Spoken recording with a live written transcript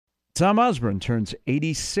Tom Osborne turns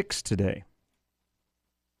 86 today.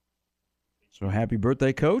 So happy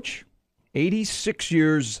birthday, Coach. 86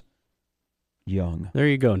 years young. There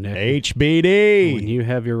you go, Nick. HBD. When you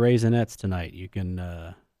have your Raisinets tonight, you can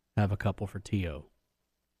have a couple for T.O.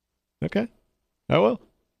 Okay. Oh, well.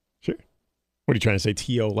 Sure. What are you trying to say?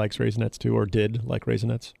 T.O. likes Raisinets too, or did like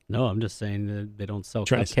Raisinets? No, I'm just saying that they don't sell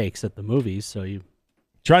Trying cupcakes at the movies, so you...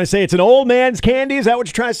 Trying to say it's an old man's candy? Is that what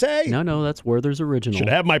you're trying to say? No, that's Werther's Original. Should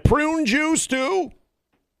have my prune juice too.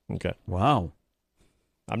 Okay. Wow.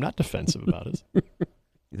 I'm not defensive about it.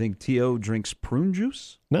 You think T.O. drinks prune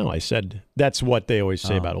juice? No, I said that's what they always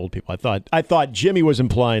say about old people. I thought Jimmy was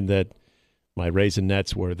implying that my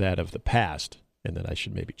Raisinets were that of the past, and that I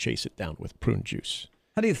should maybe chase it down with prune juice.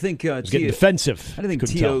 How do you think I was getting defensive. How do you think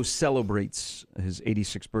T.O. celebrates his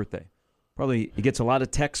 86th birthday? Probably he gets a lot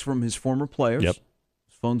of texts from his former players. Yep.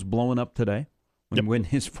 His phone's blowing up today. When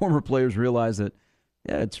his former players realize that,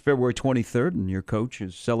 it's February 23rd and your coach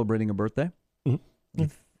is celebrating a birthday. Mm-hmm. You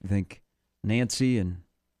think Nancy and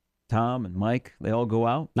Tom and Mike, they all go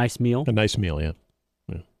out? Nice meal. A nice meal, yeah.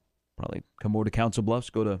 Probably come over to Council Bluffs,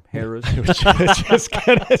 go to Harrah's.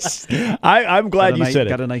 I'm glad you said it.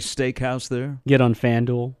 Got a nice steakhouse there. Get on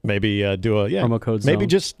FanDuel. Maybe do a promo code Maybe zone.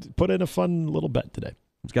 just put in a fun little bet today.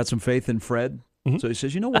 He's got some faith in Fred. Mm-hmm. So he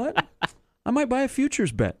says, you know what? I might buy a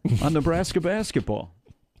futures bet on Nebraska basketball.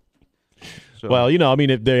 So, Well,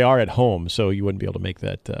 if they are at home, so you wouldn't be able to make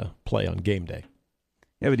that play on game day.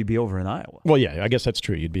 yeah, but he'd be over in Iowa. Well, yeah, I guess that's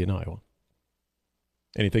true. You'd be in Iowa.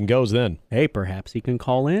 Anything goes then. Hey, perhaps he can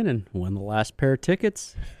call in and win the last pair of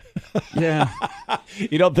tickets. Yeah.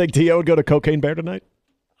 You don't think T.O. would go to Cocaine Bear tonight?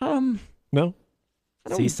 No. No?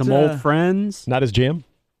 See some old friends. Not his jam?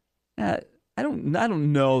 I don't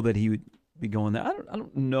know that he would be going there. I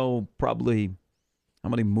don't know probably how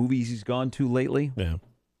many movies he's gone to lately. Yeah.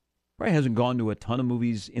 Probably hasn't gone to a ton of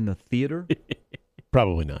movies in the theater.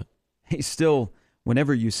 Probably not. He's still,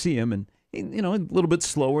 whenever you see him, and a little bit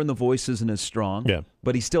slower and the voice isn't as strong. Yeah.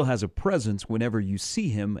 But he still has a presence whenever you see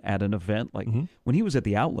him at an event. Like when he was at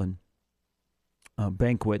the Outland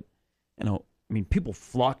banquet, people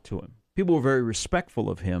flocked to him. People were very respectful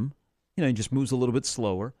of him. He just moves a little bit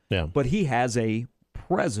slower. Yeah. But he has a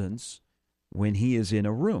presence when he is in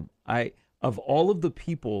a room. Of all of the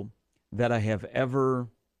people that I have ever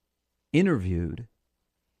interviewed,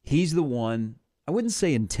 he's the one, I wouldn't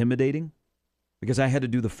say intimidating, because I had to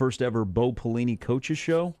do the first ever Bo Pelini coaches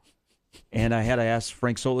show, and I had to ask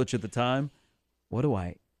Frank Solich at the time, what do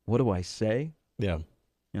I say? Yeah.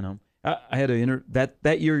 I had to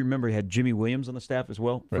that year. Remember, he had Jimmy Williams on the staff as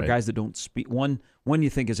well for Right. guys that don't speak. One you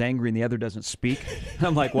think is angry and the other doesn't speak.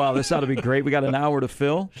 I'm like, wow, this ought to be great. We got an hour to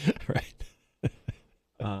fill. Right.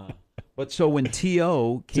 But so when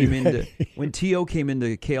T.O. came into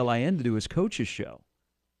KLIN to do his coaches show,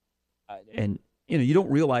 and you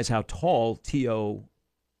don't realize how tall T.O.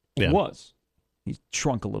 was. He's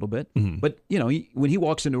shrunk a little bit, but when he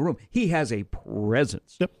walks into a room, he has a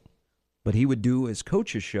presence. Yep. But he would do his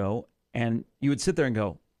coach's show, and you would sit there and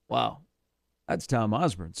go, wow, that's Tom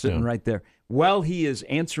Osborne sitting right there. While he is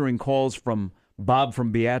answering calls from Bob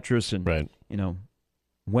from Beatrice and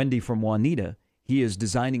Wendy from Juanita, he is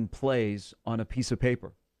designing plays on a piece of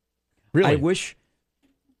paper. Really? I wish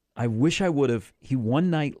I would have. He one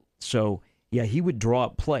night, he would draw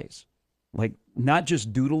up plays. Like, not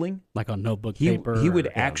just doodling. Like on notebook paper. He would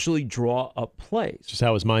actually draw up plays. Just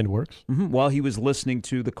how his mind works? While he was listening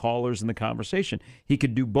to the callers and the conversation. He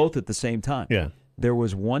could do both at the same time. Yeah. There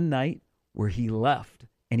was one night where he left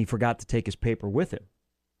and he forgot to take his paper with him.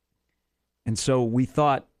 And so we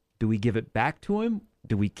thought, do we give it back to him?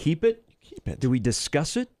 Do we keep it? Keep it. Do we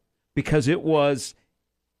discuss it? Because it was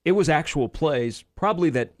actual plays,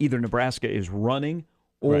 probably that either Nebraska is running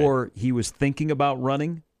or he was thinking about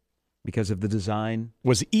running. Because of the design.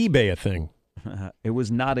 Was eBay a thing? It was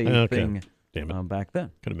not a thing Damn it. back then.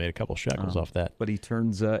 Could have made a couple shekels off that. But he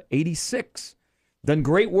turns 86. Done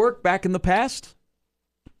great work back in the past.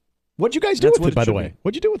 What'd you guys do with it, by the way?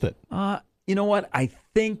 What'd you do with it? You know what? I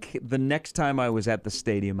think the next time I was at the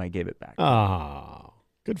stadium, I gave it back. Oh,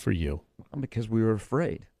 good for you. Because we were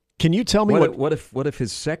afraid. Can you tell me what if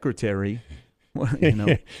his secretary, what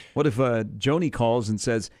if Joni calls and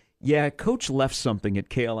says, yeah, Coach left something at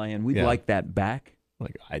KLIN. We'd like that back.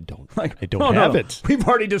 Like, I don't no, have it. We've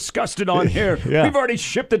already discussed it on here. Yeah. We've already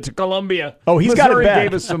shipped it to Columbia. Oh, he's got it back.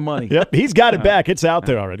 Gave us some money. Yep, he's got it back. It's out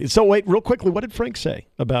there already. So wait, real quickly, what did Frank say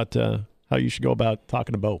about how you should go about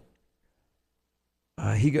talking to Bo?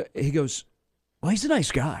 He goes, well, he's a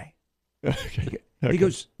nice guy. Okay. He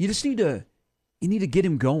goes, you need to get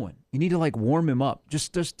him going. You need to warm him up.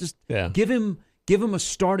 Just give him a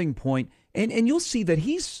starting point, and you'll see that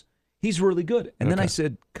he's He's really good. And then I Okay.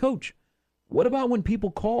 said, Coach, what about when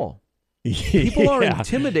people call? People are Yeah.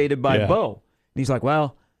 intimidated by Yeah. Bo. And he's like,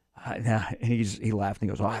 well, and he laughed and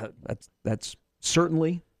he goes, well, that's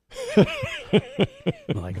certainly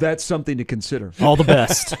Like, that's something to consider. all the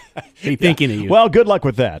best. Be thinking of you. Well, good luck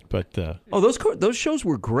with that. But Oh, those shows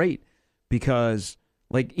were great because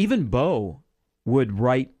like even Bo would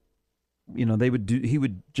write, he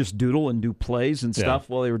would just doodle and do plays and Yeah. stuff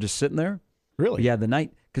while they were just sitting there. really, Yeah, the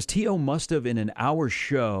night because T.O. must have in an hour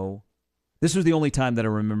show. This was the only time that I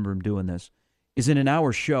remember him doing this. Is in an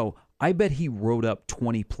hour show. I bet he wrote up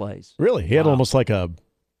 20 plays. really, he had Wow. almost like a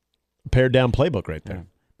pared down playbook right there.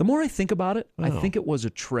 The more I think about it, I Oh. think it was a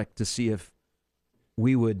trick to see if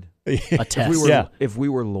we would, a test. Yeah. if we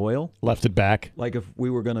were loyal, Left it back, like if we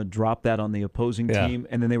were going to drop that on the opposing Yeah. team,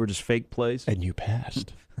 and then they were just fake plays. and you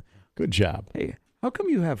passed. Good job. Hey, how come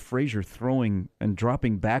you have Frazier throwing and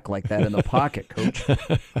dropping back like that in the pocket, Coach?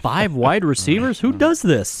 5 wide receivers? Who does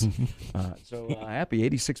this? Happy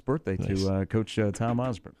 86th birthday to Coach Tom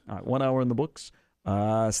Osborne. All right, 1 hour in the books.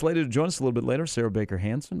 Slated to join us a little bit later, Sarah Baker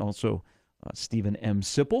Hansen, also Stephen M.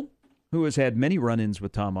 Sipple, who has had many run-ins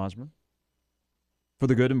with Tom Osborne, for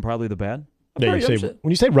the good and probably the bad. Yeah, when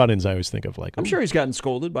you say run-ins, I always think of like, I'm ooh, sure he's gotten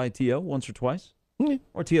scolded by T.O. once or twice, Yeah.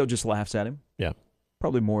 or T.O. just laughs at him. Yeah.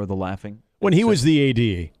 Probably more of the laughing. When he was the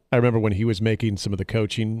AD, I remember when he was making some of the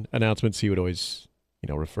coaching announcements, he would always,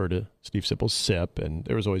 refer to Steve Sipple's SIP, and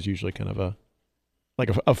there was always usually kind of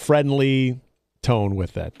a friendly tone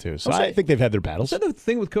with that too. So I'll say- I think they've had their battles. So the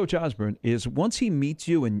thing with Coach Osborne is once he meets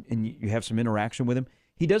you and you have some interaction with him,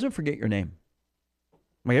 he doesn't forget your name.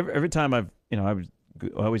 Like every time I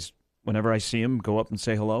always, whenever I see him, go up and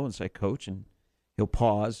say hello and say Coach, and he'll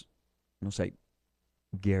pause and he'll say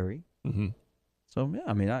Gary. Mm-hmm. So yeah,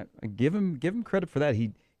 I mean, I give him credit for that.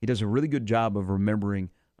 He does a really good job of remembering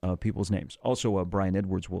people's names. Also, Brian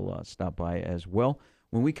Edwards will stop by as well.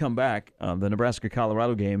 When we come back, the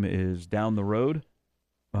Nebraska-Colorado game is down the road,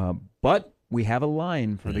 but we have a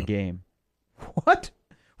line for the game. What?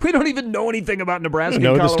 We don't even know anything about Nebraska.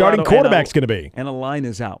 No, the starting quarterback's going to be. And a line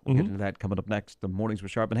is out. We'll get Mhm. into that coming up next. The Mornings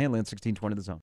with Sharp and Hanley on 1620 The Zone.